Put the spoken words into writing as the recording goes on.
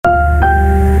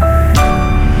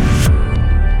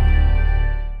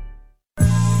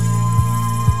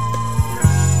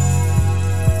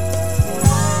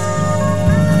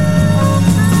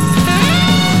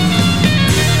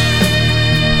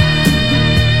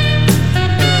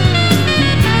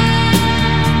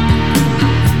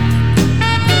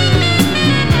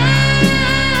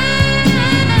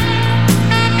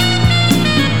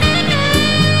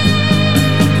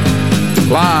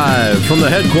from the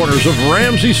headquarters of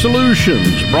Ramsey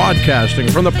Solutions,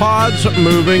 broadcasting from the Pods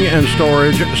Moving and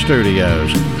Storage Studios.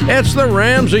 It's the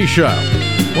Ramsey Show,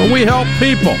 where we help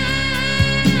people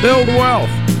build wealth,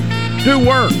 do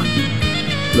work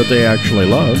that they actually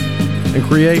love, and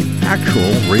create actual,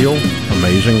 real,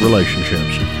 amazing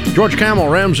relationships. George Camel,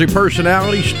 Ramsey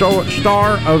personality,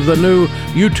 star of the new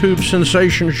YouTube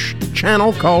sensation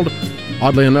channel called,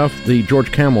 oddly enough, the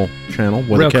George Camel channel.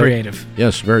 Real creative.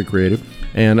 Yes, very creative.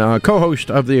 And co-host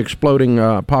of the exploding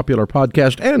popular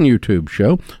podcast and YouTube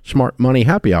show, Smart Money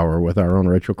Happy Hour with our own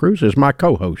Rachel Cruz, is my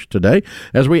co-host today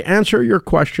as we answer your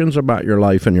questions about your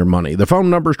life and your money. The phone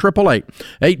number is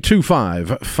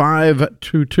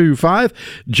 888-825-5225.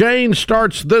 Jane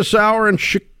starts this hour in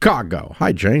Chicago.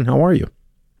 Hi, Jane. How are you?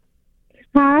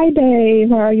 Hi, Dave.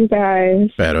 How are you guys?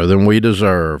 Better than we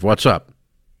deserve. What's up?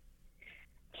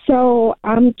 So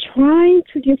I'm trying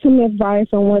to get some advice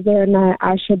on whether or not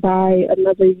I should buy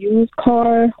another used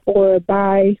car or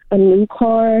buy a new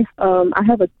car. I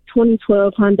have a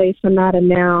 2012 Hyundai Sonata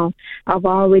now. I've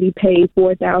already paid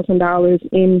 $4,000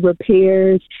 in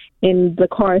repairs, and the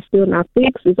car is still not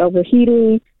fixed. It's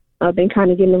overheating. I've been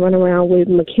kind of getting to run around with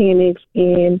mechanics,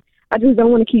 and I just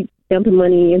don't want to keep dumping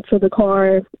money into the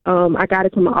car. I got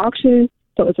it from an auction,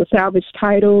 so it's a salvage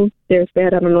title. There's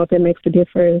that. I don't know if that makes a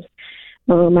difference.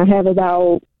 I have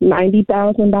about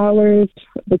 $90,000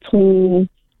 between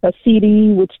a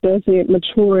CD, which doesn't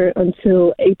mature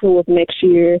until April of next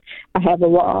year. I have a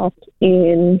Roth,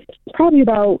 and probably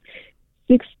about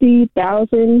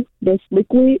 $60,000 that's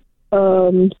liquid.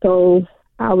 So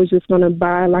I was just going to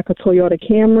buy like a Toyota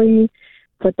Camry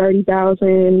for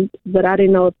 $30,000, but I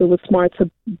didn't know if it was smart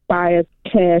to buy a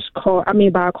car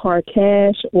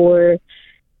cash or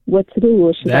what to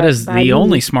do. That is the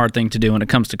only smart thing to do when it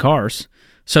comes to cars.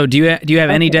 So do you have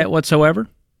any debt whatsoever?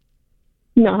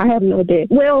 No, I have no debt.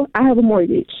 Well, I have a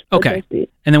mortgage. Okay.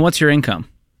 And then what's your income?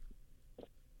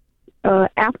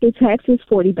 After taxes,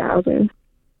 $40,000.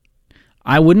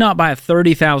 I would not buy a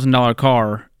 $30,000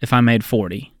 car if I made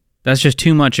 $40,000. That's just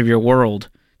too much of your world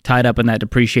tied up in that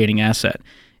depreciating asset.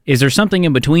 Is there something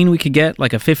in between we could get,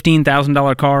 like a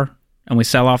 $15,000 car, and we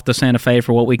sell off the Santa Fe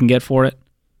for what we can get for it?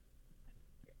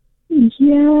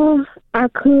 Yeah, I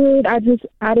could. I didn't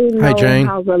know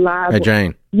how reliable. Hey,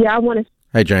 Jane. Yeah, I want to.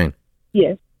 Hey, Jane.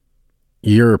 Yes.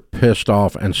 You're pissed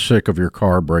off and sick of your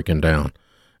car breaking down,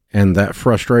 and that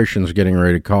frustration is getting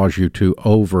ready to cause you to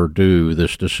overdo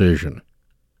this decision.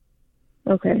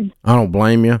 Okay. I don't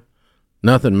blame you.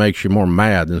 Nothing makes you more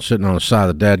mad than sitting on the side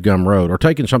of the dadgum road or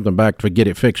taking something back to get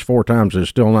it fixed 4 times and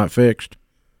it's still not fixed.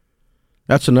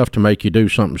 That's enough to make you do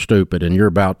something stupid, and you're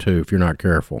about to if you're not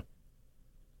careful.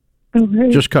 Okay.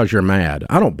 Just because you're mad.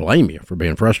 I don't blame you for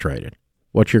being frustrated.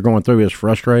 What you're going through is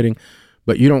frustrating,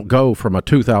 but you don't go from a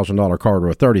 $2,000 car to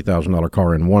a $30,000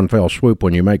 car in one fell swoop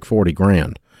when you make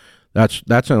 $40,000. That's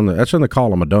in the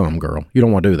column of dumb, girl. You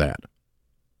don't want to do that.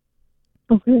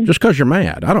 Okay. Just because you're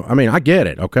mad. I get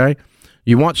it, okay?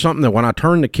 You want something that when I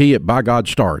turn the key, it by God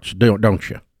starts, don't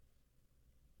you?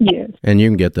 Yes. And you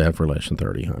can get that for less than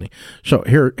 $30,000, honey. So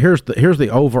here's the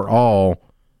overall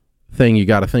thing you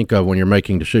got to think of when you're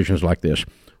making decisions like this.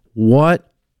 What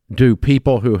do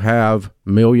people who have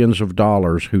millions of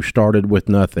dollars who started with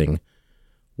nothing,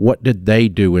 what did they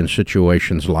do in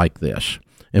situations like this?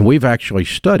 And we've actually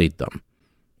studied them,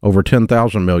 over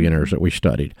 10,000 millionaires that we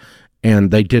studied.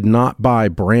 And they did not buy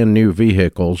brand new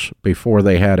vehicles before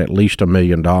they had at least $1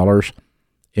 million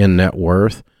in net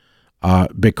worth.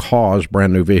 Because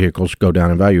brand new vehicles go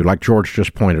down in value, like George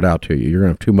just pointed out to you. You're going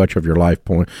to have too much of your life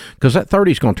point, because that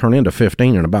 30 is going to turn into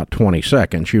 15 in about 20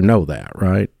 seconds. You know that,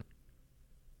 right?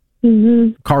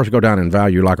 Mm-hmm. Cars go down in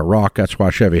value like a rock. That's why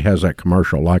Chevy has that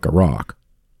commercial, like a rock.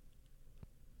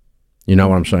 You know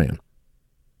what I'm saying?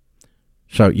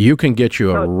 So you can get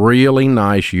you a really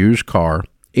nice used car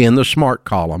in the smart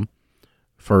column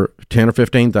for $10,000 or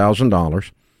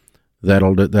 $15,000.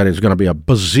 That is going to be a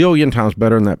bazillion times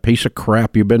better than that piece of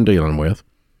crap you've been dealing with.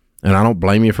 And I don't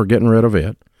blame you for getting rid of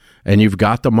it. And you've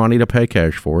got the money to pay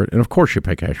cash for it. And of course you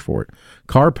pay cash for it.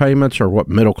 Car payments are what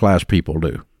middle class people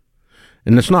do.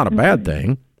 And it's not a bad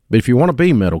thing, but if you want to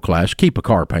be middle class, keep a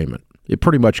car payment. It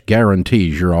pretty much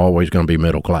guarantees you're always going to be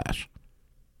middle class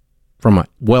from a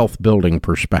wealth building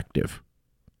perspective,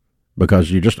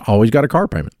 because you just always got a car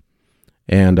payment.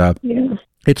 And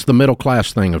it's the middle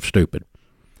class thing of stupid.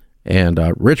 And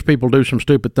rich people do some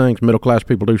stupid things, middle class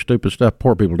people do stupid stuff,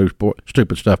 poor people do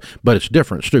stupid stuff, but it's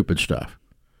different stupid stuff.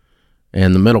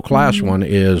 And the middle class one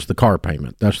is the car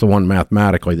payment. That's the one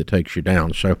mathematically that takes you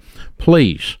down. So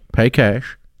please pay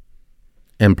cash,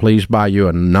 and please buy you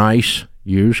a nice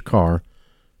used car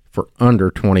for under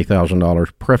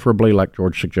 $20,000, preferably, like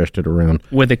George suggested, around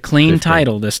with a clean 15.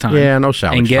 title this time. Yeah, no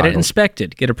salvage and get title. it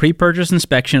inspected. Get a pre-purchase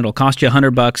inspection. It'll cost you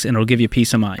 $100, and it'll give you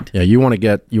peace of mind. Yeah, you want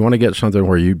to get something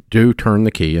where you do turn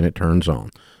the key and it turns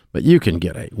on, but you can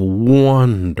get a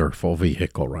wonderful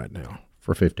vehicle right now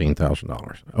for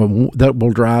 $15,000 that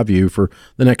will drive you for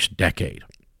the next decade.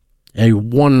 A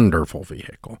wonderful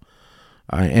vehicle.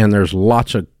 And there's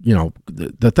lots of,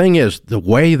 the thing is, the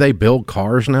way they build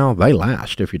cars now, they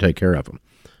last if you take care of them.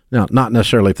 Now, not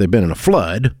necessarily if they've been in a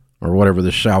flood or whatever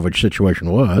this salvage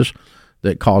situation was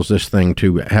that caused this thing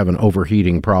to have an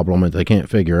overheating problem that they can't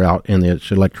figure out, and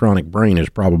its electronic brain is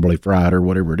probably fried or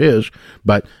whatever it is.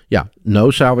 But, yeah,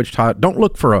 no salvage title. Don't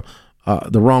look for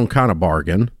the wrong kind of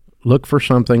bargain. Look for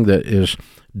something that is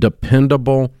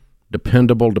dependable,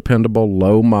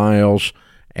 low miles,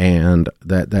 and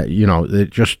that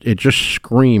it just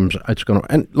screams it's going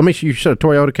to. And let me see, you said a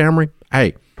Toyota Camry?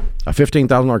 Hey, a $15,000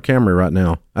 Camry right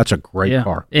now, that's a great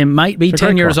car. It might be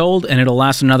 10 years old, and it'll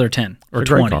last another 10 or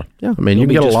 20. Car. Yeah, I mean, you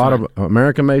can get a lot of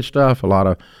American-made stuff, a lot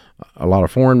of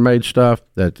foreign-made stuff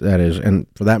that is, and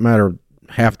for that matter,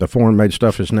 half the foreign-made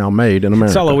stuff is now made in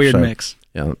America. It's all a weird mix.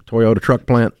 Yeah, Toyota truck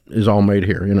plant is all made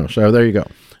here, so there you go.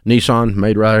 Nissan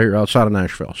made right here outside of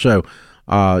Nashville. So,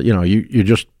 you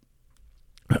just,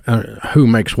 who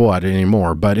makes what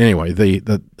anymore? But anyway,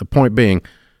 the point being,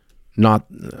 not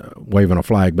waving a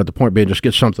flag, but the point being, just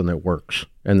get something that works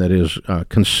and that is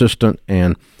consistent.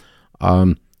 And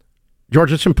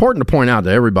George, it's important to point out to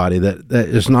everybody that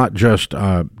is not just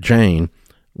Jane.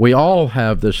 We all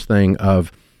have this thing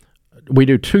of, we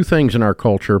do two things in our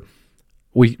culture.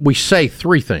 We say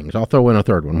three things. I'll throw in a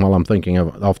third one while I'm thinking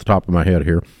of off the top of my head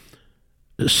here.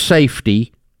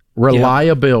 Safety,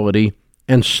 reliability,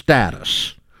 and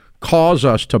status cause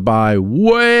us to buy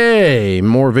way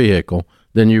more vehicle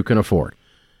than you can afford.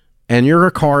 And your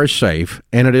car is safe,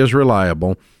 and it is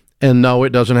reliable, and no, it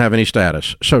doesn't have any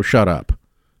status, so shut up.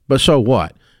 But so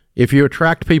what? If you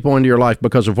attract people into your life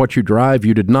because of what you drive,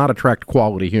 you did not attract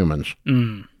quality humans.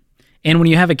 And when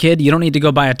you have a kid, you don't need to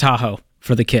go buy a Tahoe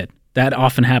for the kid. That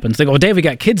often happens. They go, Dave, we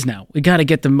got kids now. We got to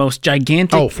get the most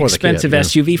gigantic, expensive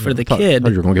SUV for the kid. I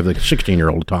thought you were going to give the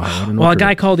 16-year-old a Tahoe. Well, a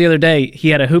guy called the other day. He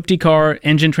had a hoopty car,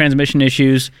 engine transmission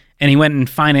issues, and he went and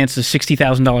financed a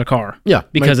 $60,000 car. Yeah,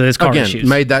 because of his car issues.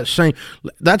 Made that same.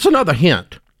 That's another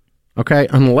hint. Okay,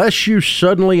 unless you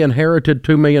suddenly inherited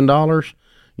 $2 million,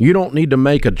 you don't need to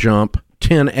make a jump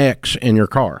 10x in your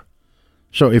car.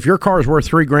 So if your car is worth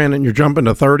 $3,000 and you're jumping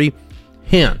to 30,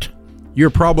 hint, you're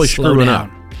probably screwing up.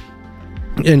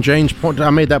 And Jane's point, I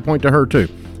made that point to her too.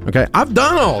 Okay, I've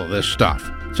done all of this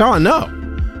stuff. That's how I know.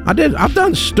 I've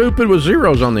done stupid with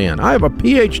zeros on the end. I have a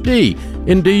PhD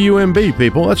in DUMB,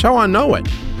 people. That's how I know it.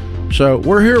 So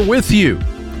we're here with you.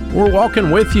 We're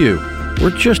walking with you.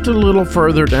 We're just a little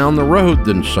further down the road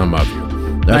than some of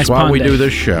you. That's why we do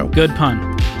this show. Good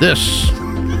pun. This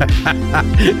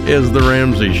is The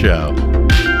Ramsey Show.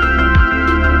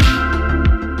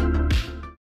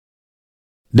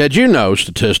 Did you know,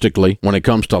 statistically, when it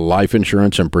comes to life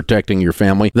insurance and protecting your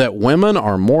family, that women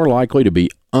are more likely to be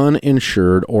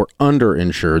uninsured or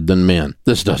underinsured than men?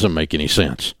 This doesn't make any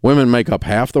sense. Women make up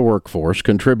half the workforce,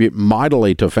 contribute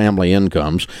mightily to family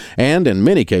incomes, and in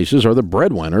many cases are the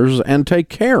breadwinners and take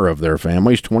care of their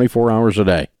families 24 hours a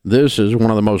day. This is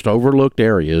one of the most overlooked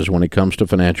areas when it comes to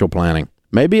financial planning.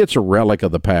 Maybe it's a relic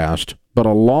of the past, but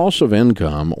a loss of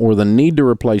income or the need to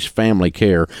replace family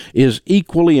care is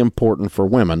equally important for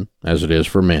women as it is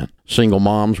for men. Single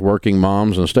moms, working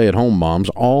moms, and stay-at-home moms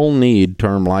all need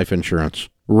term life insurance.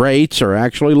 Rates are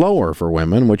actually lower for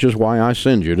women, which is why I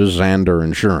send you to Zander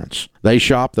Insurance. They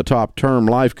shop the top term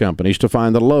life companies to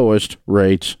find the lowest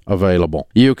rates available.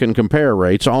 You can compare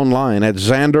rates online at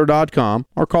Zander.com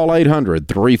or call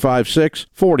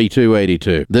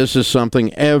 800-356-4282. This is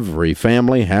something every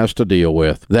family has to deal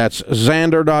with. That's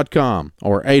Zander.com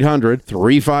or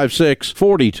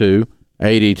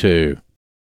 800-356-4282.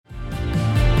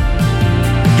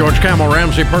 George Camel,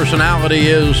 Ramsey Personality,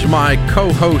 is my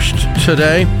co-host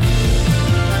today.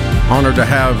 Honored to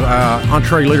have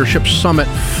Entree Leadership Summit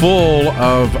full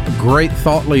of great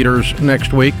thought leaders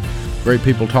next week. Great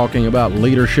people talking about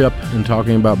leadership and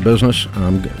talking about business.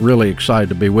 I'm really excited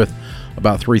to be with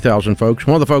about 3,000 folks.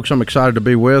 One of the folks I'm excited to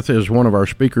be with is one of our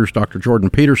speakers, Dr. Jordan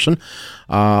Peterson,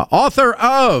 author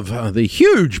of the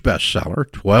huge bestseller,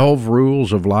 12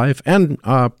 Rules of Life, and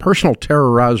personal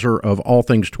terrorizer of all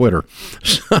things Twitter.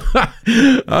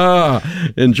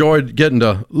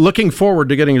 Looking forward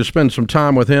to getting to spend some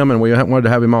time with him, and we wanted to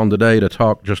have him on today to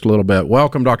talk just a little bit.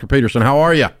 Welcome, Dr. Peterson. How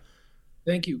are you?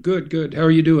 Thank you. Good. How are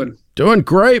you doing? Doing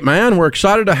great, man. We're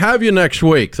excited to have you next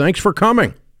week. Thanks for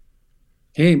coming.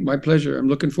 Hey, my pleasure. I'm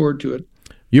looking forward to it.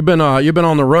 You've been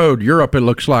on the road, Europe. It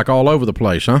looks like all over the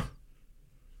place, huh?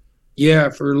 Yeah,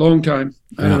 for a long time.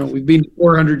 I don't know. We've been to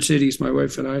 400 cities, my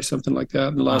wife and I, something like that,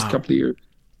 in the last couple of years.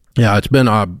 Yeah, it's been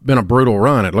a brutal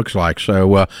run, it looks like.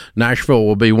 So Nashville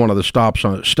will be one of the stops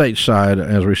on the stateside,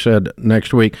 as we said,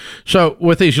 next week. So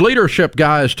with these leadership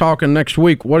guys talking next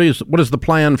week, what is the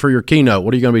plan for your keynote?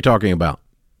 What are you going to be talking about?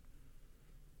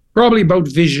 Probably about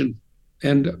vision.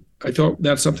 And I thought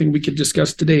that's something we could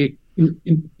discuss today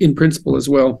in principle as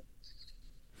well.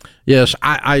 Yes,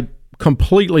 I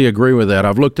completely agree with that.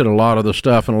 I've looked at a lot of the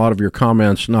stuff and a lot of your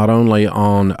comments, not only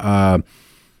on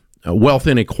wealth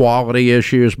inequality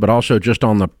issues, but also just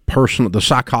on the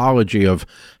psychology of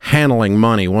handling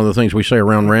money. One of the things we say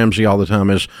around Ramsey all the time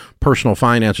is personal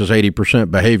finance is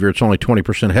 80% behavior. It's only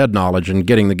 20% head knowledge, and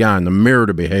getting the guy in the mirror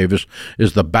to behave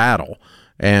is the battle.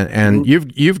 And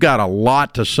you've got a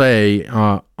lot to say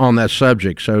on that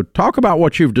subject. So talk about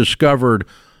what you've discovered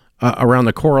around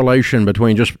the correlation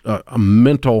between just a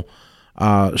mental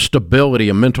stability,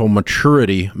 a mental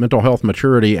maturity, mental health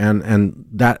maturity, and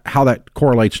that how that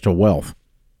correlates to wealth.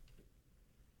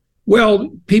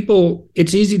 Well,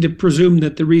 it's easy to presume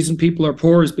that the reason people are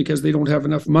poor is because they don't have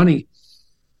enough money.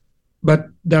 But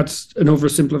that's an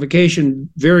oversimplification.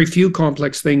 Very few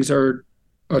complex things are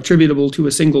attributable to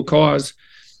a single cause.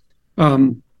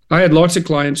 I had lots of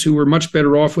clients who were much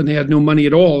better off when they had no money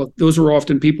at all. Those were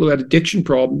often people who had addiction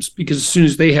problems, because as soon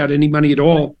as they had any money at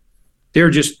all,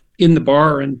 they're just in the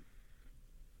bar and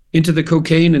into the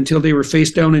cocaine until they were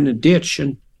face down in a ditch.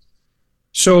 And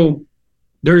so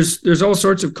there's all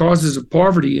sorts of causes of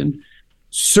poverty, and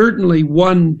certainly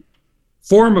one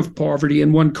form of poverty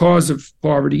and one cause of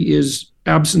poverty is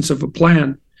absence of a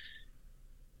plan.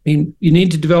 I mean, you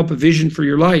need to develop a vision for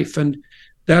your life, and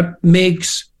that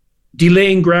makes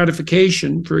delaying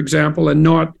gratification, for example, and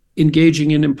not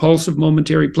engaging in impulsive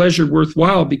momentary pleasure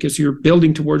worthwhile, because you're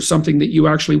building towards something that you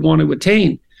actually want to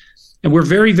attain. And we're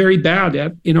very, very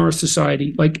bad in our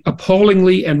society, like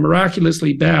appallingly and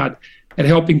miraculously bad at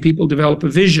helping people develop a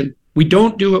vision. We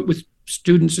don't do it with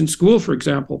students in school, for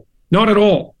example, not at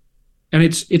all. And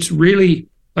it's really,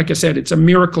 like I said, it's a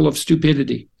miracle of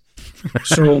stupidity.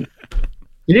 So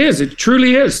it is. It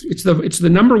truly is. It's the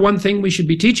number one thing we should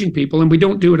be teaching people, and we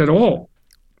don't do it at all.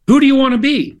 Who do you want to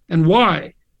be, and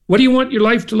why? What do you want your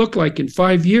life to look like in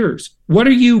 5 years? What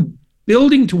are you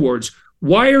building towards?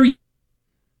 Why are you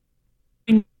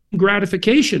getting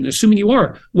gratification, assuming you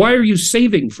are? Why are you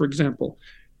saving, for example,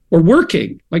 or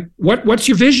working? Like, what's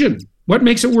your vision? What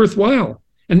makes it worthwhile?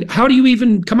 And how do you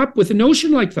even come up with a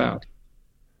notion like that?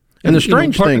 And the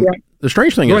strange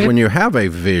thing is when you have a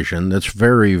vision that's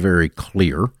very, very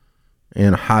clear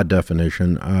and high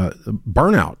definition,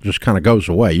 burnout just kind of goes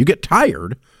away. You get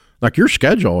tired. Like, your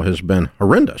schedule has been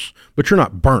horrendous, but you're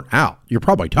not burnt out. You're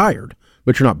probably tired,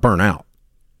 but you're not burnt out.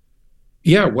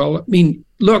 Yeah, well, I mean,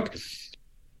 look,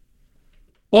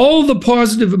 all the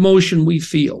positive emotion we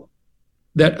feel,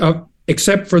 that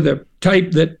except for the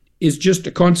type that is just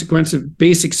a consequence of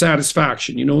basic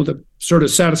satisfaction, the sort of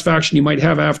satisfaction you might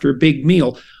have after a big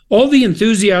meal, all the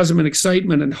enthusiasm and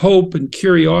excitement and hope and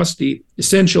curiosity,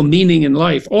 essential meaning in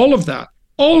life, all of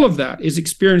that is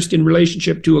experienced in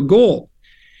relationship to a goal.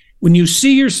 When you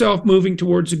see yourself moving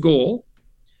towards a goal,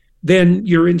 then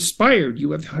you're inspired.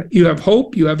 You have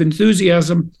hope, you have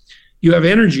enthusiasm, you have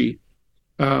energy.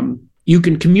 You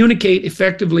can communicate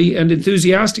effectively and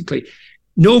enthusiastically.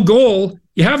 No goal,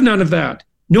 you have none of that.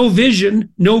 No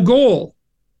vision, no goal.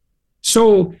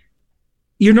 So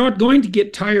you're not going to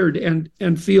get tired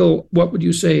and feel, what would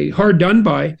you say, hard done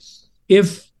by,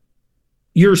 if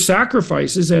your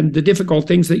sacrifices and the difficult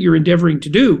things that you're endeavoring to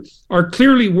do are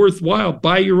clearly worthwhile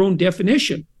by your own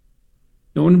definition.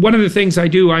 And one of the things I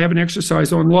do, I have an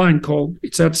exercise online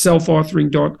it's at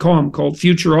selfauthoring.com, called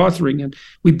Future Authoring. And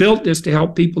we built this to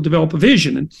help people develop a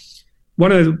vision. And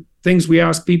one of the things we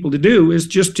ask people to do is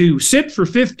just to sit for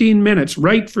 15 minutes,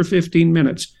 write for 15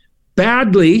 minutes.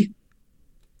 Badly,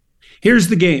 here's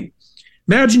the game.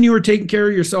 Imagine you were taking care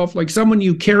of yourself like someone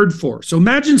you cared for. So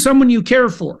imagine someone you care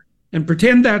for and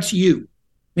pretend that's you.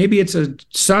 Maybe it's a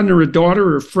son or a daughter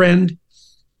or a friend.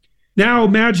 Now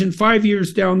imagine 5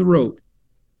 years down the road.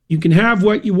 You can have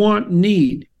what you want and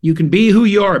need. You can be who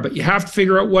you are, but you have to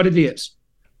figure out what it is.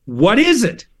 What is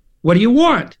it? What do you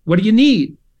want? What do you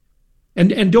need?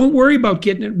 And don't worry about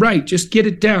getting it right. Just get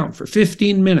it down for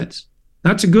 15 minutes.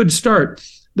 That's a good start.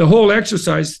 The whole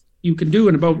exercise you can do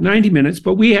in about 90 minutes,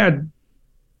 but we had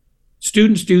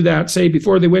students do that, say,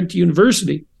 before they went to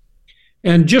university.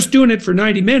 And just doing it for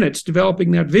 90 minutes,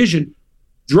 developing that vision,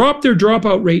 dropped their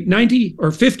dropout rate 90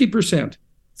 or 50%.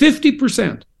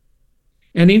 50%.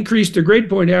 and increased their grade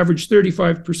point average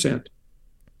 35%.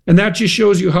 And that just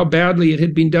shows you how badly it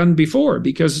had been done before,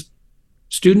 because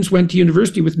students went to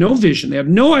university with no vision. They had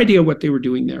no idea what they were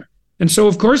doing there. And so,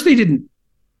 of course,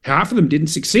 half of them didn't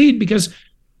succeed because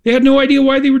they had no idea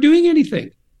why they were doing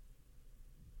anything.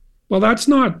 Well, that's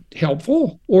not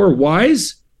helpful or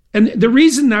wise. And the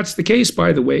reason that's the case,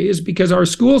 by the way, is because our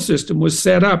school system was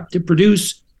set up to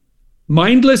produce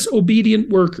mindless, obedient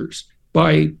workers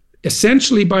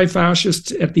essentially by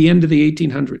fascists at the end of the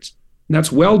 1800s. And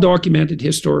that's well documented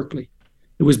historically.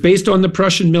 It was based on the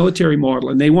Prussian military model,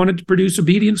 and they wanted to produce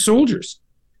obedient soldiers.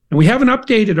 And we haven't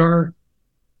updated our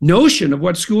notion of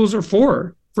what schools are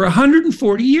for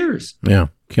 140 years. Yeah.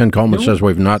 Ken Coleman says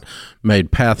we've not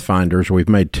made pathfinders, we've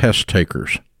made test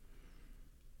takers.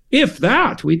 If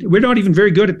that. We're not even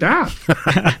very good at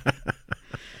that.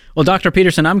 Well, Dr.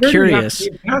 Peterson, I'm curious.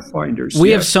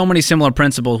 We have so many similar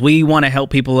principles. We want to help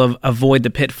people avoid the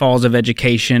pitfalls of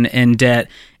education and debt.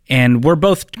 And we're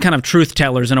both kind of truth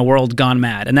tellers in a world gone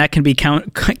mad. And that can be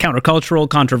countercultural,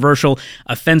 controversial,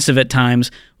 offensive at times.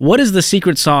 What is the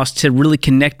secret sauce to really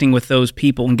connecting with those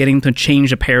people and getting them to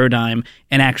change the paradigm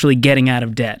and actually getting out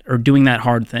of debt or doing that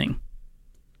hard thing?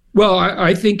 Well,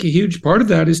 I think a huge part of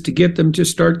that is to get them to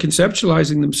start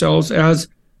conceptualizing themselves as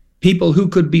people who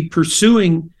could be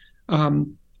pursuing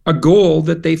a goal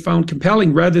that they found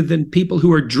compelling, rather than people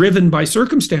who are driven by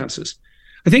circumstances.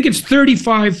 I think it's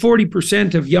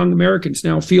 35-40% of young Americans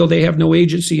now feel they have no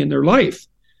agency in their life.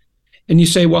 And you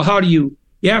say, well, how do you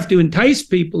have to entice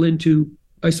people into,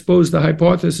 I suppose, the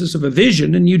hypothesis of a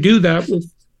vision. And you do that with,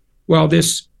 well,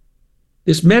 this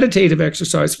meditative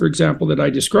exercise, for example, that I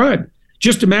described.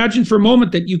 Just imagine for a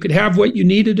moment that you could have what you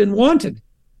needed and wanted.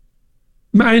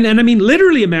 And I mean,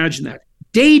 literally imagine that.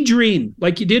 Daydream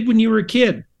like you did when you were a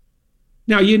kid.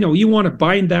 Now, you want to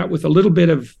bind that with a little bit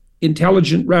of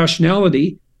intelligent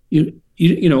rationality. You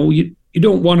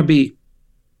don't want to be,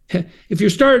 if you're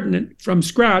starting from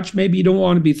scratch, maybe you don't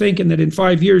want to be thinking that in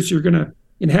 5 years you're going to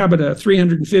inhabit a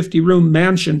 350-room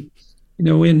mansion,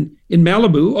 in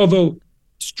Malibu. Although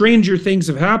stranger things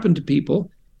have happened to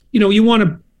people, you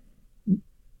want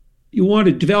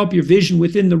to develop your vision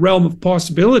within the realm of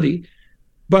possibility,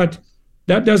 but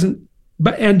that doesn't.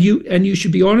 And you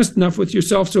should be honest enough with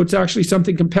yourself so it's actually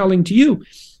something compelling to you.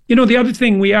 The other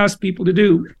thing we ask people to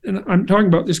do, and I'm talking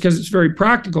about this because it's very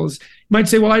practical, is you might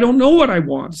say, well, I don't know what I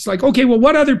want. It's like, okay, well,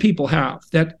 what other people have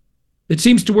that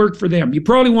seems to work for them? You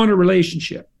probably want a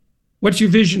relationship. What's your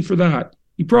vision for that?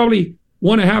 You probably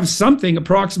want to have something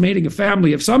approximating a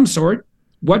family of some sort.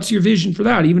 What's your vision for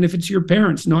that? Even if it's your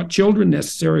parents, not children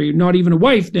necessarily, not even a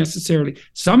wife necessarily,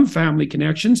 some family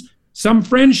connections, some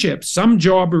friendships, some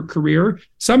job or career,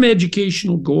 some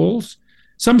educational goals,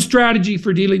 some strategy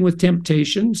for dealing with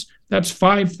temptations. That's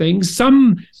 5 things.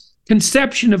 Some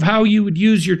conception of how you would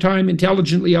use your time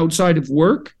intelligently outside of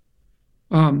work.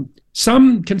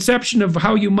 Some conception of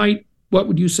how you might, what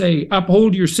would you say,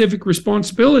 uphold your civic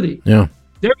responsibility. Yeah.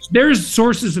 There's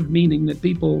sources of meaning that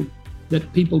people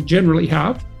generally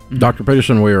have. Dr.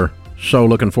 Peterson, we are so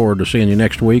looking forward to seeing you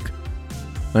next week.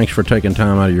 Thanks for taking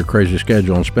time out of your crazy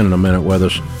schedule and spending a minute with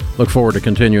us. Look forward to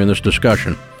continuing this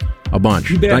discussion a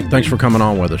bunch. Thanks for coming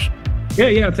on with us.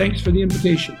 Yeah. Thanks for the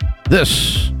invitation.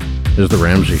 This is The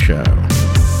Ramsey Show.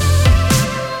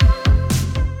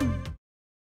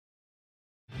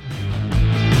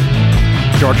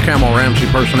 George Camel, Ramsey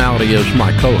Personality, is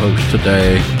my co-host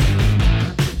today.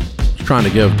 I was trying to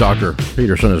give Dr.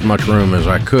 Peterson as much room as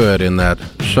I could in that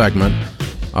segment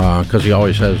because he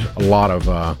always has a lot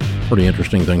of pretty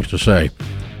interesting things to say.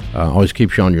 Always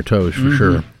keeps you on your toes for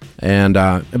sure. And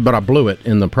but I blew it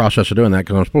in the process of doing that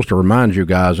because I'm supposed to remind you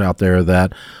guys out there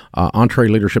that Entree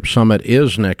Leadership Summit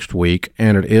is next week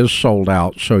and it is sold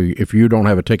out. So if you don't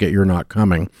have a ticket, you're not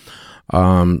coming.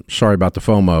 Sorry about the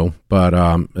FOMO, but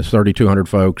it's 3,200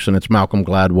 folks, and it's Malcolm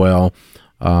Gladwell,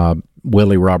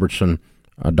 Willie Robertson,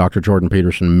 Dr. Jordan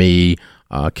Peterson, me,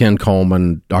 Ken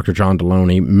Coleman, Dr. John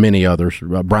Deloney, many others,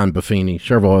 Brian Buffini,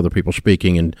 several other people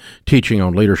speaking and teaching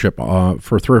on leadership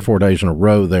for 3 or 4 days in a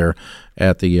row there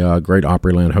at the Great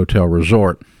Opryland Hotel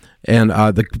Resort. And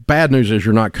the bad news is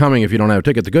you're not coming if you don't have a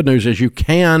ticket. The good news is you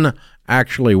can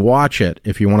actually watch it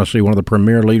if you want to see one of the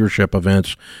premier leadership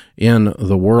events in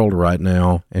the world right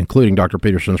now, including Dr.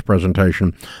 Peterson's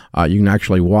presentation. You can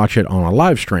actually watch it on a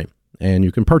live stream, and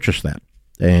you can purchase that.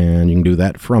 And you can do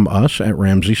that from us at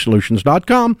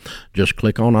RamseySolutions.com. Just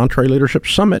click on Entree Leadership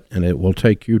Summit, and it will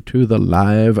take you to the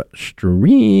live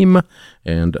stream,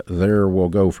 and there we'll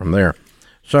go from there.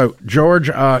 So,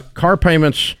 George, car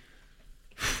payments...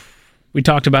 We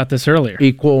talked about this earlier.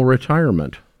 Equal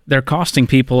retirement. they're costing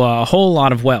people a whole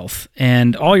lot of wealth.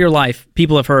 And all your life,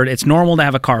 people have heard it's normal to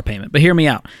have a car payment. But hear me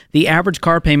out. The average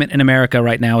car payment in America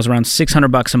right now is around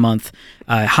 $600 a month,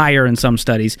 higher in some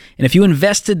studies. And if you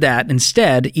invested that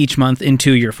instead each month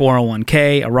into your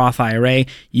 401k, a Roth IRA,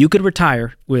 you could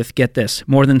retire with, get this,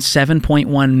 more than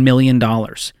 $7.1 million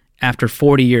after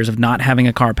 40 years of not having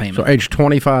a car payment. So age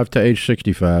 25 to age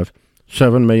 65,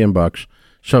 $7 million.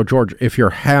 So, George, if you're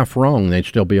half wrong, they'd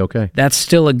still be okay. That's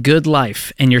still a good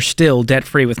life, and you're still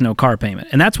debt-free with no car payment.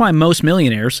 And that's why most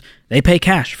millionaires, they pay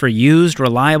cash for used,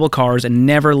 reliable cars and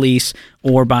never lease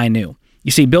or buy new.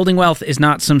 You see, building wealth is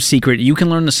not some secret. You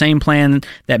can learn the same plan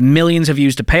that millions have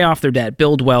used to pay off their debt,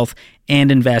 build wealth,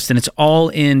 and invest. And it's all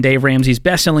in Dave Ramsey's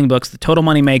best-selling books, The Total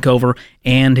Money Makeover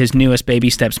and his newest, Baby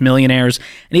Steps Millionaires.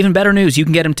 And even better news, you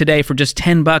can get them today for just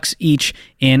 $10 each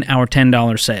in our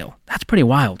 $10 sale. That's pretty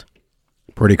wild.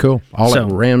 Pretty cool. All at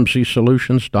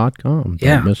RamseySolutions.com.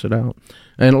 Don't miss it out.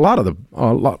 And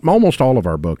almost all of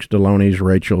our books, Deloney's,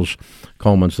 Rachel's,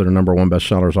 Coleman's, that are number one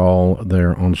bestsellers, all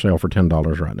they're on sale for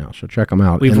 $10 right now. So check them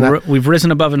out. We've risen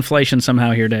above inflation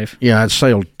somehow here, Dave. Yeah, that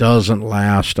sale doesn't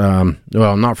last.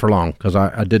 Well, not for long, because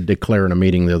I did declare in a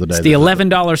meeting the other day. It's the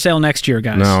 $11 sale next year,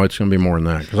 guys. No, it's going to be more than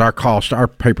that, because our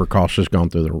paper cost has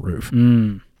gone through the roof.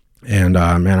 And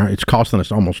it's costing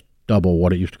us almost double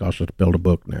what it used to cost us to build a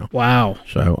book now. Wow.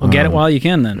 So get it while you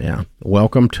can then. Yeah.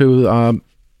 Welcome to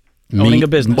owning a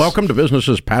business. Welcome to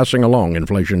businesses passing along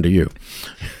inflation to you.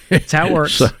 That's how it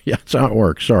works. That's how it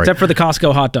works. Sorry. Except for the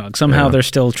Costco hot dog. Somehow they're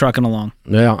still trucking along.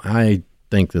 Yeah, I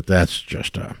think that's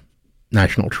just a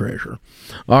national treasure.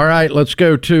 All right, let's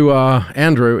go to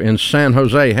Andrew in San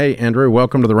Jose. Hey, Andrew,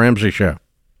 welcome to the Ramsey Show.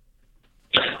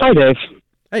 Hi, Dave.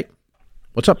 Hey,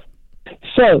 what's up?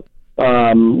 So,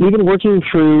 we've been working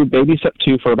through Baby Step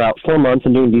 2 for about 4 months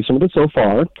and doing decent with it so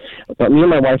far. But me and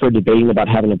my wife are debating about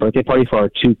having a birthday party for our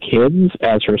 2 kids,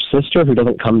 as her sister, who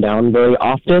doesn't come down very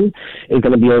often, is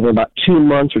going to be over about 2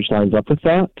 months, which lines up with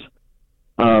that.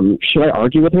 Should I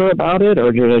argue with her about it,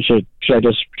 or should I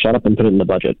just shut up and put it in the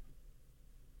budget?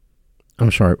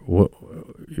 I'm sorry.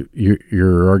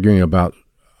 You're arguing about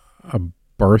a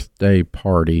birthday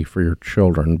party for your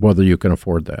children, whether you can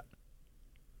afford that.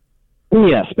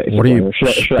 Yes, basically. What are you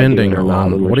spending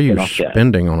on? What are you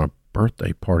spending on a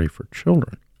birthday party for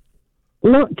children?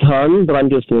 Not tons, but I'm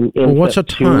just in. What's a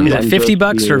ton? Is that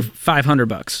 $50 or $500?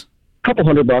 A couple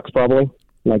 $100 probably,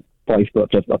 like probably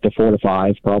up to 4 to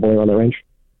 5 probably on the range.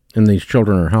 And these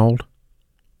children are how old?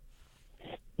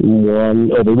 They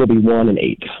will be 1 and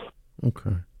 8.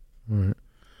 Okay, all right.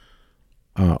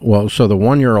 Well, so the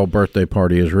 1-year-old birthday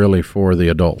party is really for the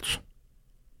adults.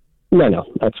 No,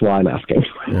 that's why I'm asking.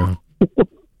 Yeah.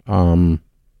 And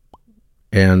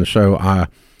so I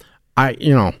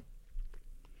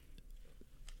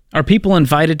are people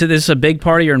invited to this, a big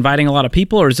party? You're inviting a lot of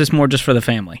people, or is this more just for the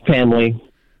family? Family.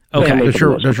 Okay. Family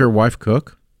does your wife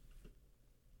cook?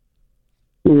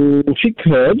 She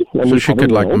could. So she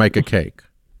could make a cake.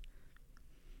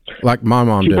 Like my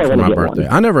mom did for my birthday.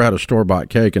 I never had a store-bought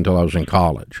cake until I was in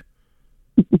college.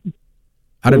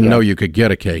 I didn't know you could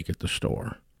get a cake at the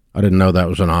store. I didn't know that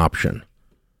was an option.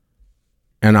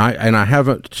 And I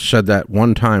haven't said that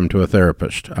one time to a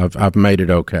therapist. I've made it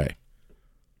okay.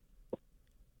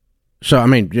 So I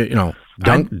mean,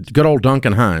 good old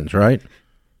Duncan Hines, right?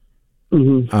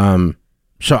 Mm-hmm.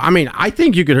 So I mean, I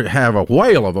think you could have a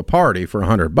whale of a party for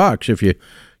 $100 if you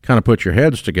kind of put your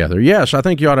heads together. Yes, I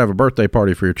think you ought to have a birthday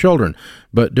party for your children,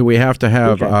 but do we have to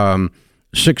have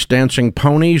 6 dancing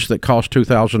ponies that cost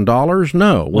 $2,000?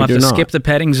 No, we'll have to skip the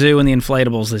petting zoo and the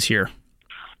inflatables this year.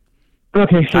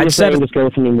 Okay, so just go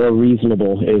with something more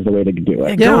reasonable is the way to do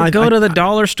it. Go to the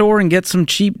dollar store and get some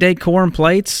cheap decor and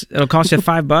plates. It'll cost you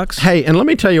 $5. Hey, and let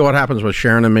me tell you what happens with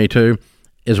Sharon and me too,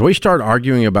 is we start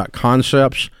arguing about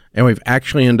concepts, and we've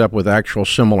actually end up with actual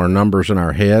similar numbers in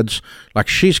our heads. Like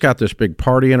she's got this big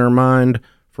party in her mind,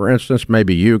 for instance.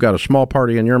 Maybe you got a small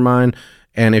party in your mind.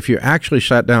 And if you actually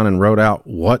sat down and wrote out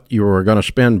what you were going to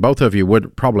spend, both of you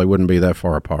probably wouldn't be that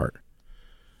far apart.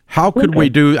 How could we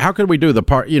do the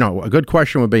part? A good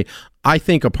question would be, I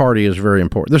think a party is very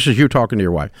important. This is you talking to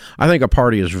your wife. I think a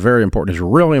party is very important. It's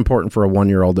really important for a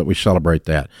 1-year-old that we celebrate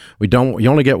that. You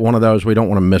only get one of those. We don't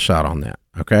want to miss out on that.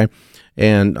 Okay.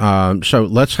 And so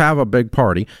let's have a big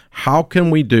party. How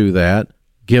can we do that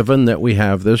given that we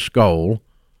have this goal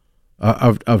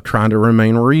of trying to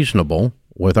remain reasonable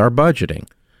with our budgeting?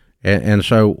 And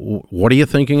so what are you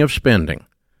thinking of spending?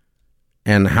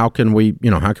 And how can we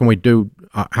get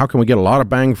a lot of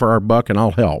bang for our buck, and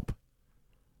I'll help,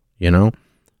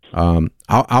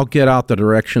 I'll get out the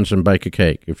directions and bake a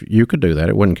cake. If you could do that,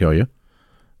 it wouldn't kill you.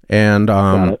 And,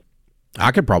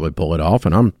 I could probably pull it off,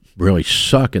 and I'm really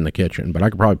suck in the kitchen, but I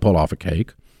could probably pull off a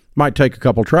cake. Might take a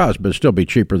couple tries, but it'd still be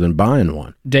cheaper than buying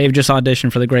one. Dave just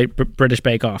auditioned for the Great British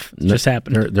Bake Off. It just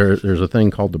happened. There's a thing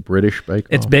called the British Bake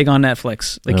Off. It's big on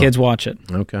Netflix. The kids watch it.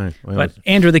 Okay. Well, but,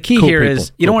 Andrew, the key cool here people,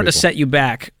 is you don't want it to set you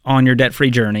back on your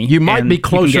debt-free journey. You might be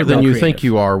closer than you think creative.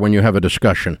 you are when you have a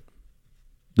discussion.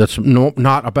 That's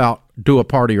not about do a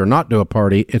party or not do a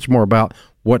party. It's more about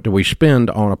what do we spend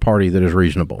on a party that is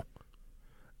reasonable.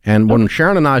 And when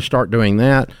Sharon and I start doing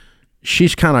that,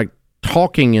 she's kind of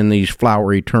talking in these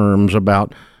flowery terms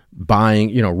about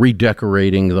buying,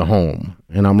 redecorating the home.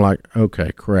 And I'm like,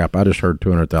 okay, crap, I just heard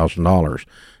 $200,000.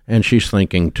 And she's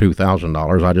thinking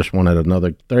 $2,000. I just wanted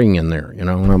another thing in there, And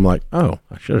I'm like, oh,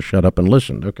 I should have shut up and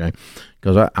listened. Okay.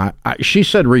 Because she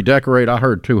said redecorate. I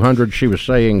heard 200. She was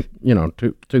saying,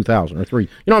 2,000 or 3. You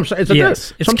know what I'm saying?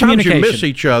 It's sometimes you miss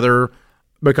each other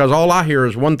because all I hear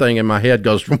is one thing in my head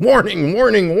goes, warning,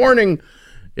 warning, warning.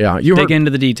 Yeah, you dig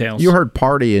into the details. You heard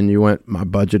party and you went, my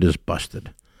budget is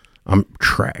busted. I'm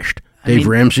trashed. Dave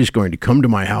Ramsey's going to come to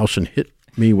my house and hit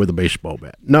me with a baseball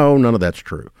bat. No, none of that's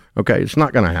true. Okay, it's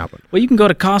not going to happen. Well, you can go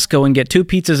to Costco and get 2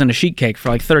 pizzas and a sheet cake for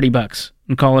like $30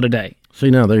 and call it a day. See,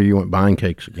 now there you went buying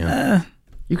cakes again.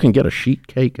 You can get a sheet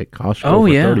cake at Costco for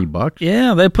 $30.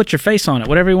 Yeah, they put your face on it.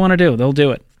 Whatever you want to do, they'll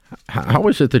do it. How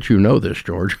is it that you know this,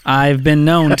 George? I've been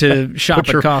known to shop at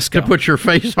Costco. To put your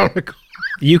face on a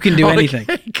You can do anything.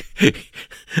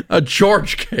 A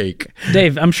George cake.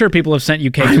 Dave, I'm sure people have sent you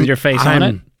cakes with your face on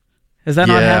it. Has that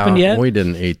not happened yet? We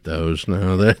didn't eat those.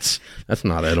 No, that's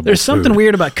not edible. There's something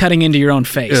weird about cutting into your own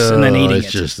face and then eating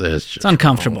it. It's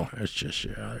uncomfortable. It's just,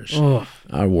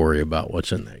 I worry about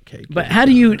what's in that cake. But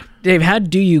Dave, how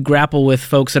do you grapple with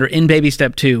folks that are in baby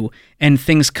step 2 and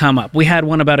things come up? We had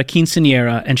one about a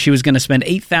quinceañera, and she was going to spend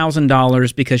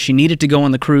 $8,000 because she needed to go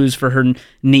on the cruise for her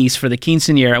niece for the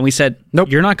quinceañera. And we said, nope,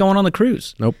 you're not going on the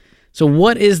cruise. Nope. So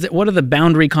what are the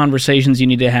boundary conversations you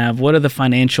need to have? What are the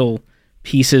financial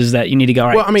pieces that you need to go,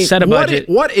 all right, set a budget?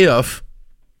 What if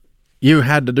you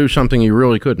had to do something you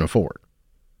really couldn't afford?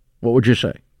 What would you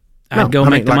say? I'd go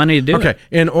make the money to do it. Okay,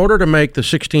 in order to make the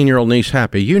 16-year-old niece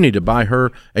happy, you need to buy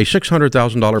her a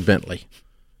 $600,000 Bentley.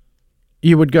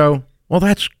 You would go, well,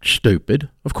 that's stupid.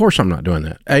 Of course I'm not doing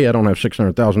that. A, I don't have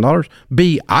 $600,000.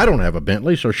 B, I don't have a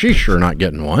Bentley, so she's sure not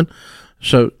getting one.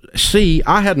 So C,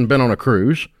 I hadn't been on a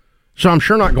cruise, so I'm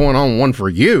sure not going on one for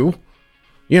you,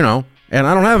 And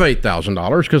I don't have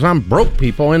 $8,000 because I'm broke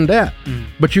people in debt.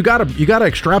 But you gotta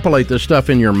extrapolate this stuff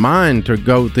in your mind to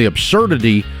go the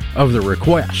absurdity of the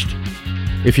request.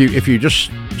 If you just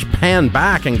pan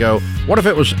back and go, what if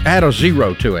it was add a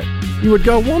zero to it? You would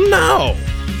go, well, no.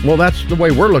 Well, that's the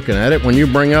way we're looking at it when you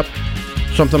bring up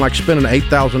something like spending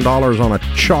 $8,000 on a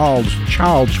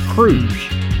child's cruise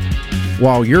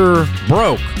while you're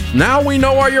broke. Now we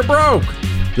know why you're broke.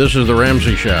 This is The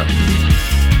Ramsey Show.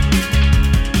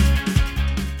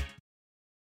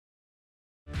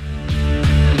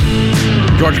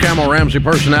 George Camel, Ramsey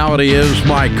Personality, is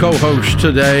my co-host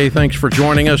today. Thanks for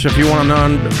joining us. If you want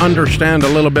to understand a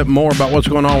little bit more about what's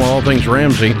going on with all things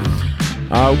Ramsey, we've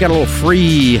got a little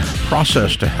free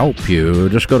process to help you.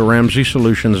 Just go to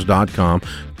RamseySolutions.com.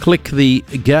 Click the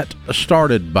Get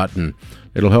Started button.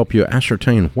 It'll help you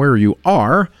ascertain where you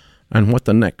are and what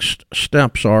the next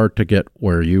steps are to get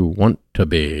where you want to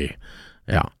be.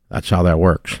 Yeah, that's how that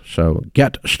works. So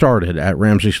get started at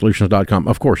RamseySolutions.com.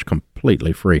 Of course,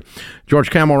 completely free. George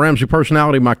Camel, Ramsey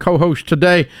Personality, my co-host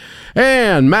today.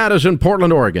 And Matt is in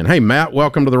Portland, Oregon. Hey, Matt,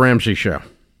 welcome to The Ramsey Show.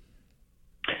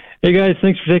 Hey, guys.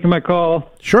 Thanks for taking my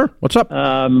call. Sure. What's up?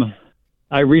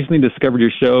 I recently discovered your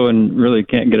show and really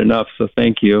can't get enough, so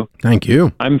thank you. Thank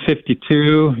you. I'm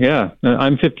 52. Yeah,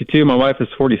 I'm 52. My wife is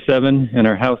 47, and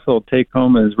our household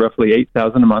take-home is roughly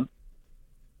 $8,000 a month.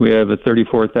 We have a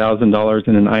 $34,000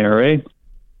 in an IRA.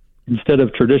 Instead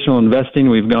of traditional investing,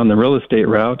 we've gone the real estate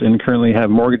route and currently have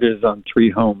mortgages on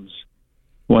 3 homes.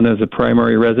 One is a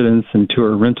primary residence and 2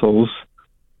 are rentals.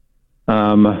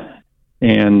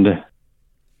 And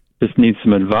just need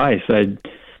some advice. I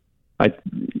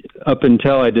up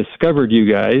until I discovered you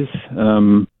guys,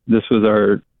 this was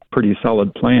our pretty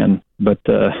solid plan. But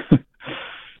is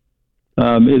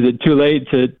it too late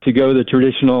to go the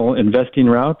traditional investing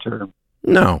route? Or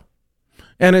no,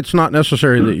 and it's not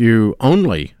necessary that you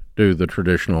only do the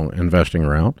traditional investing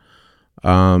route.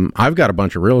 I've got a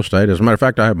bunch of real estate. As a matter of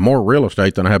fact, I have more real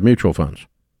estate than I have mutual funds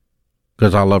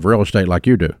because I love real estate like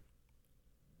you do.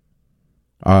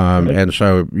 And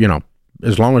so,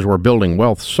 as long as we're building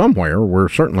wealth somewhere, we're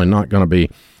certainly not going to be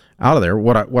out of there.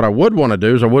 What I would want to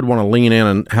do is I would want to lean in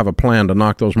and have a plan to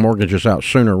knock those mortgages out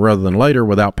sooner rather than later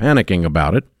without panicking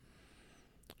about it.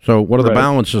 So what are the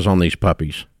balances on these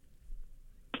puppies?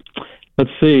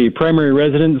 Let's see. Primary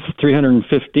residence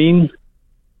 315.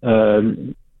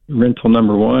 Rental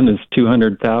number 1 is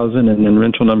 200,000, and then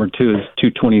rental number 2 is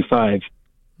 225.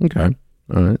 Okay.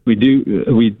 All right. We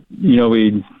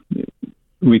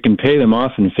can pay them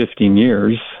off in 15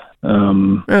 years.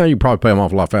 Yeah, you probably pay them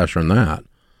off a lot faster than that.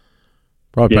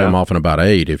 Probably pay them off in about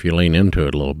 8 if you lean into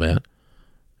it a little bit.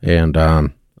 And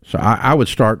so I would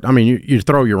start. I mean, you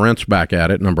throw your rents back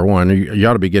at it. Number one, you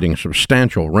ought to be getting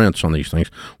substantial rents on these things.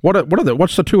 What's the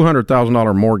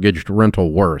 $200,000 mortgaged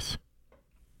rental worth?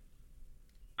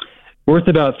 Worth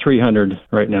about $300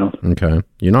 right now. Okay,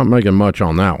 you're not making much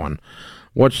on that one.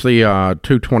 What's the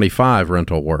 $225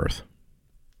 rental worth?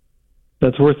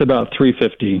 That's worth about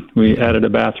 $350. We added a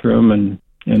bathroom and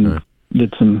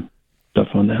did some stuff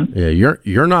on that. Yeah,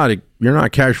 you're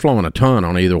not cash flowing a ton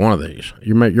on either one of these.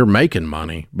 You're making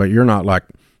money, but you're not like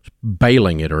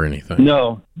bailing it or anything.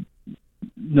 No,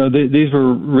 these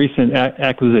were recent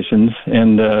acquisitions,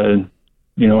 and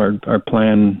our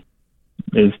plan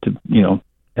is to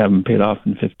have them paid off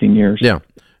in 15 years. Yeah,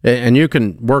 and you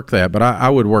can work that, but I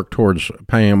would work towards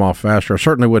paying them off faster. I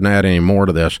certainly wouldn't add any more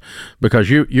to this because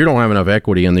you don't have enough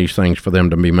equity in these things for them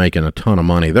to be making a ton of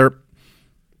money. They're,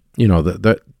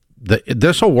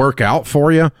 this will work out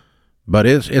for you, but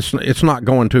it's not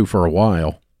going to for a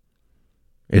while.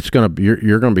 It's gonna be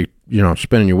you're gonna be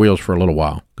spinning your wheels for a little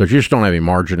while because you just don't have any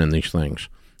margin in these things.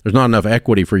 There's not enough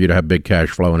equity for you to have big cash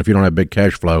flow, and if you don't have big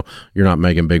cash flow, you're not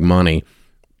making big money.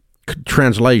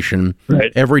 Translation: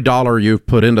 right. Every dollar you've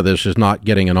put into this is not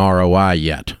getting an ROI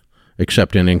yet,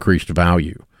 except in increased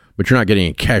value. But you're not getting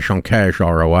any cash on cash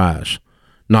ROIs,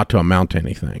 not to amount to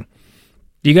anything.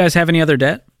 Do you guys have any other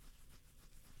debt?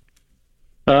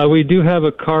 We do have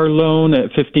a car loan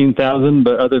at $15,000,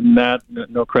 but other than that,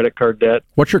 no credit card debt.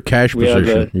 What's your cash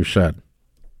position? You said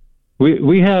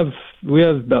we have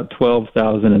about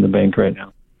 $12,000 in the bank right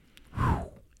now.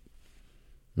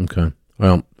 Okay.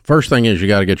 Well, first thing is you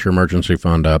got to get your emergency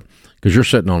fund up because you're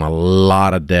sitting on a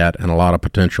lot of debt and a lot of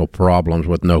potential problems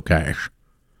with no cash.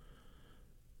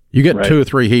 You get 2 or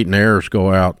 3 heat and airs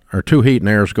go out, or 2 heat and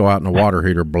airs go out and a water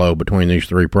heater blow between these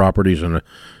 3 properties in a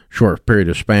short period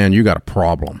of span, you got a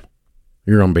problem.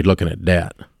 You're going to be looking at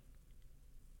debt.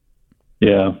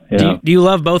 Yeah. Do you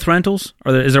love both rentals?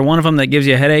 Or is there one of them that gives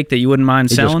you a headache that you wouldn't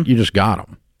mind selling? You just got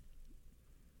them.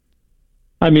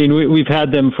 I mean, we've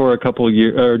had them for a couple of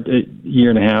years, or a year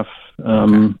and a half.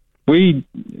 Do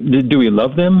we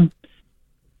love them?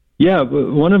 Yeah,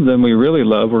 one of them we really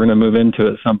love. We're going to move into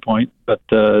at some point, but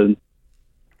the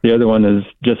other one is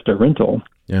just a rental.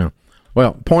 Yeah.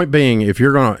 Well, point being, if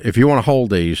you want to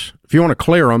hold these, if you want to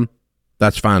clear them,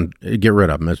 that's fine. Get rid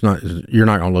of them. You're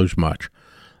not going to lose much.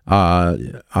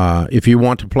 If you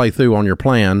want to play through on your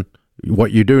plan,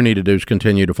 what you do need to do is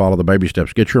continue to follow the baby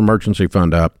steps. Get your emergency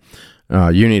fund up.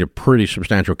 You need a pretty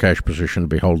substantial cash position to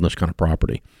be holding this kind of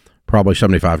property, probably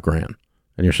 $75,000,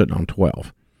 and you're sitting on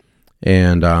 12.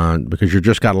 And because you've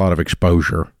just got a lot of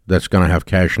exposure that's going to have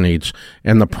cash needs.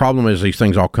 And the problem is these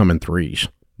things all come in threes.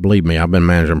 Believe me, I've been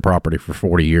managing property for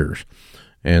 40 years.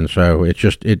 And so it's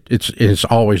just, it's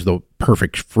always the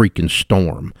perfect freaking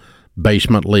storm.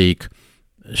 Basement leak,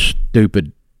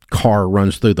 stupid car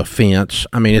runs through the fence.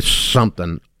 I mean, it's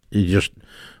something.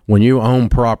 When you own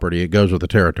property, it goes with the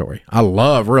territory. I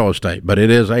love real estate, but it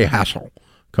is a hassle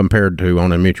compared to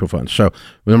owning mutual funds. So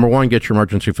number one, get your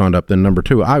emergency fund up. Then number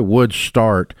two, I would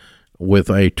start with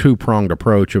a 2-pronged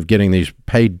approach of getting these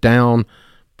paid down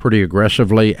pretty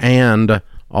aggressively, and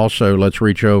also let's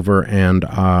reach over and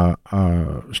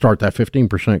start that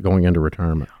 15% going into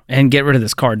retirement. And get rid of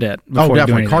this car debt. Oh,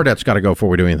 definitely. Car debt's got to go before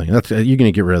we do anything. You're going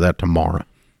to get rid of that tomorrow.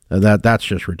 That's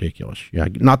just ridiculous. Yeah,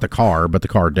 not the car, but the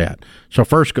car debt. So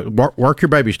first, work your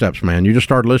baby steps, man. You just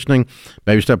start listening.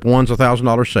 Baby step 1's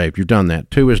 $1,000 saved. You've done that.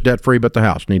 2 is debt-free but the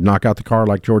house. Need to knock out the car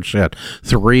like George said.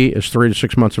 3 is 3 to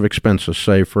 6 months of expenses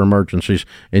saved for emergencies.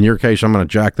 In your case, I'm going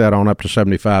to jack that on up to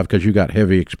 75 because you got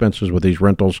heavy expenses with these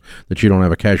rentals that you don't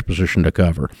have a cash position to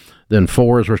cover. Then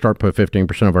 4 is we start to put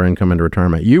 15% of our income into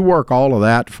retirement. You work all of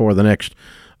that for the next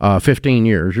 15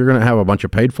 years. You're going to have a bunch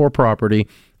of paid-for property,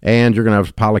 and you're going to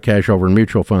have a pile of cash over in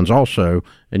mutual funds also,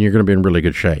 and you're going to be in really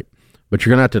good shape. But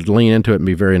you're going to have to lean into it and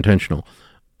be very intentional.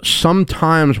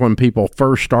 Sometimes when people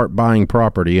first start buying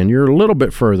property, and you're a little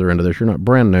bit further into this, you're not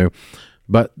brand new,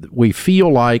 but we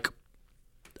feel like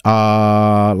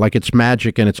it's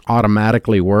magic and it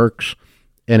automatically works,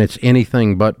 and it's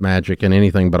anything but magic and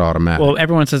anything but automatic. Well,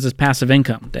 everyone says it's passive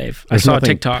income, Dave. There's I saw nothing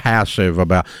TikTok. Passive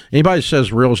about anybody that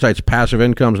says real estate's passive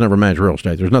income's never managed real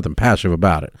estate. There's nothing passive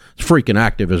about it. It's freaking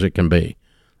active as it can be.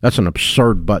 That's an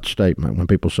absurd butt statement when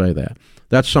people say that.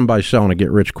 That's somebody selling a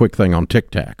get-rich-quick thing on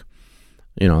TikTok.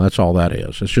 That's all that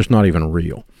is. It's just not even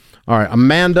real. All right,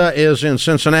 Amanda is in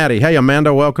Cincinnati. Hey,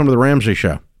 Amanda, welcome to the Ramsey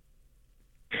Show.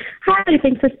 Hi,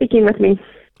 thanks for speaking with me.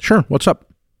 Sure, what's up?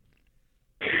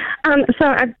 So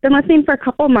I've been listening for a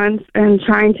couple months and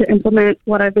trying to implement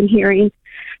what I've been hearing.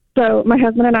 So my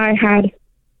husband and I had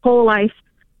whole life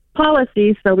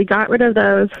policies, so we got rid of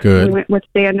those. Good. We went with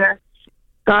standard,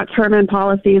 got term and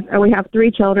policies, and we have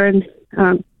 3 children,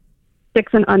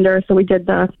 6 and under, so we did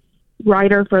the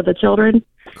rider for the children.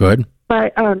 Good.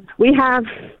 But we have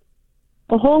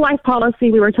a whole life policy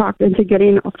we were talked into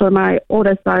getting for my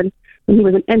oldest son when he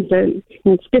was an infant.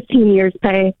 And it's 15 years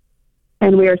pay,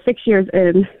 and we are 6 years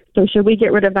in. So should we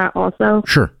get rid of that also?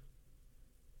 Sure.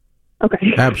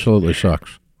 Okay. Absolutely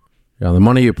sucks. Yeah, the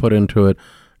money you put into it,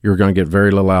 you're going to get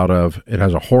very little out of. It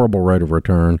has a horrible rate of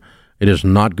return. It is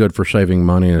not good for saving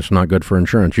money, and it's not good for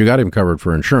insurance. You got him covered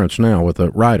for insurance now with a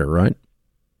rider, right?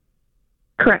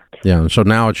 Correct. Yeah, and so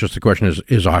now it's just the question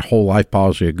is a whole life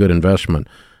policy a good investment?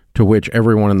 To which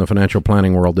everyone in the financial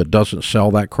planning world that doesn't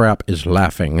sell that crap is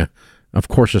laughing. Of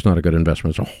course it's not a good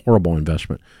investment. It's a horrible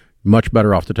investment. Much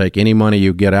better off to take any money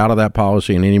you get out of that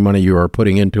policy and any money you are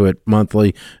putting into it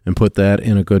monthly and put that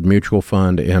in a good mutual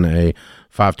fund in a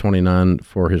 529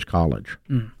 for his college.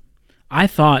 I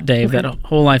thought, Dave, that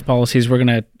whole life policies were going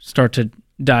to start to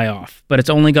die off, but it's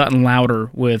only gotten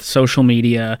louder with social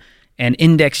media and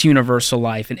index universal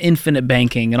life and infinite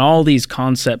banking and all these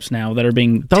concepts now that are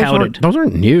being touted. Those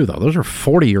aren't new, though. Those are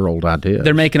 40-year-old ideas.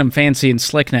 They're making them fancy and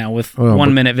slick now with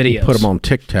 1-minute videos. Put them on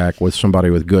TikTok with somebody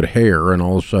with good hair, and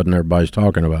all of a sudden everybody's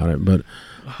talking about it. But,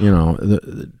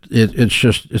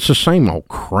 it's the same old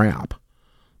crap.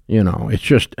 It's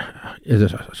just,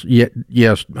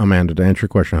 yes, Amanda, to answer your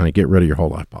question, honey, get rid of your whole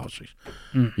life policies.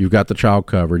 You've got the child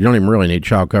coverage. You don't even really need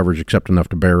child coverage except enough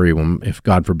to bury them if,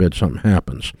 God forbid, something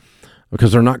happens.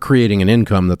 Because they're not creating an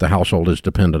income that the household is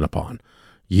dependent upon.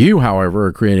 You, however,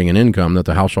 are creating an income that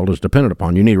the household is dependent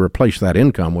upon. You need to replace that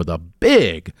income with a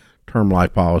big term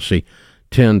life policy,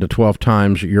 10 to 12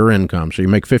 times your income. So you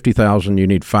make $50,000, you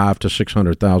need $500,000 to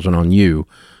 $600,000 on you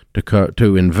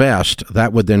to invest.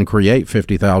 That would then create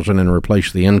 $50,000 and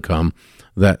replace the income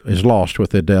that is lost with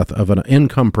the death of an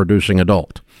income-producing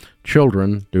adult.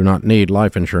 Children do not need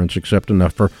life insurance except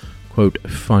enough for, quote,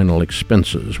 final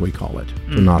expenses, we call it,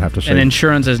 to not have to save. And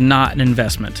insurance is not an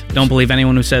investment. Don't believe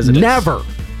anyone who says it is. Never.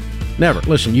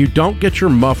 Listen, you don't get your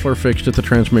muffler fixed at the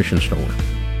transmission store.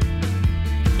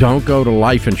 Don't go to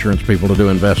life insurance people to do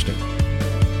investing.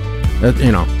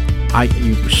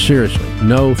 Seriously,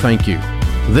 no thank you.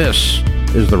 This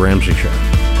is The Ramsey Show.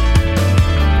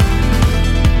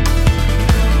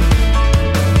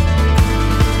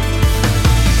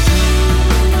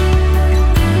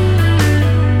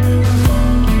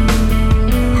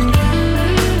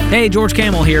 Hey, George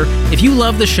Camel here. If you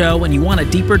love the show and you want a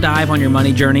deeper dive on your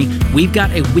money journey, we've got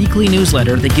a weekly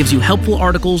newsletter that gives you helpful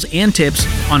articles and tips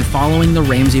on following the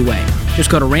Ramsey way. Just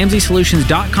go to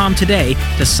RamseySolutions.com today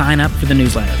to sign up for the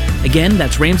newsletter. Again,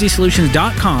 that's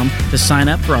RamseySolutions.com to sign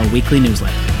up for our weekly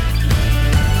newsletter.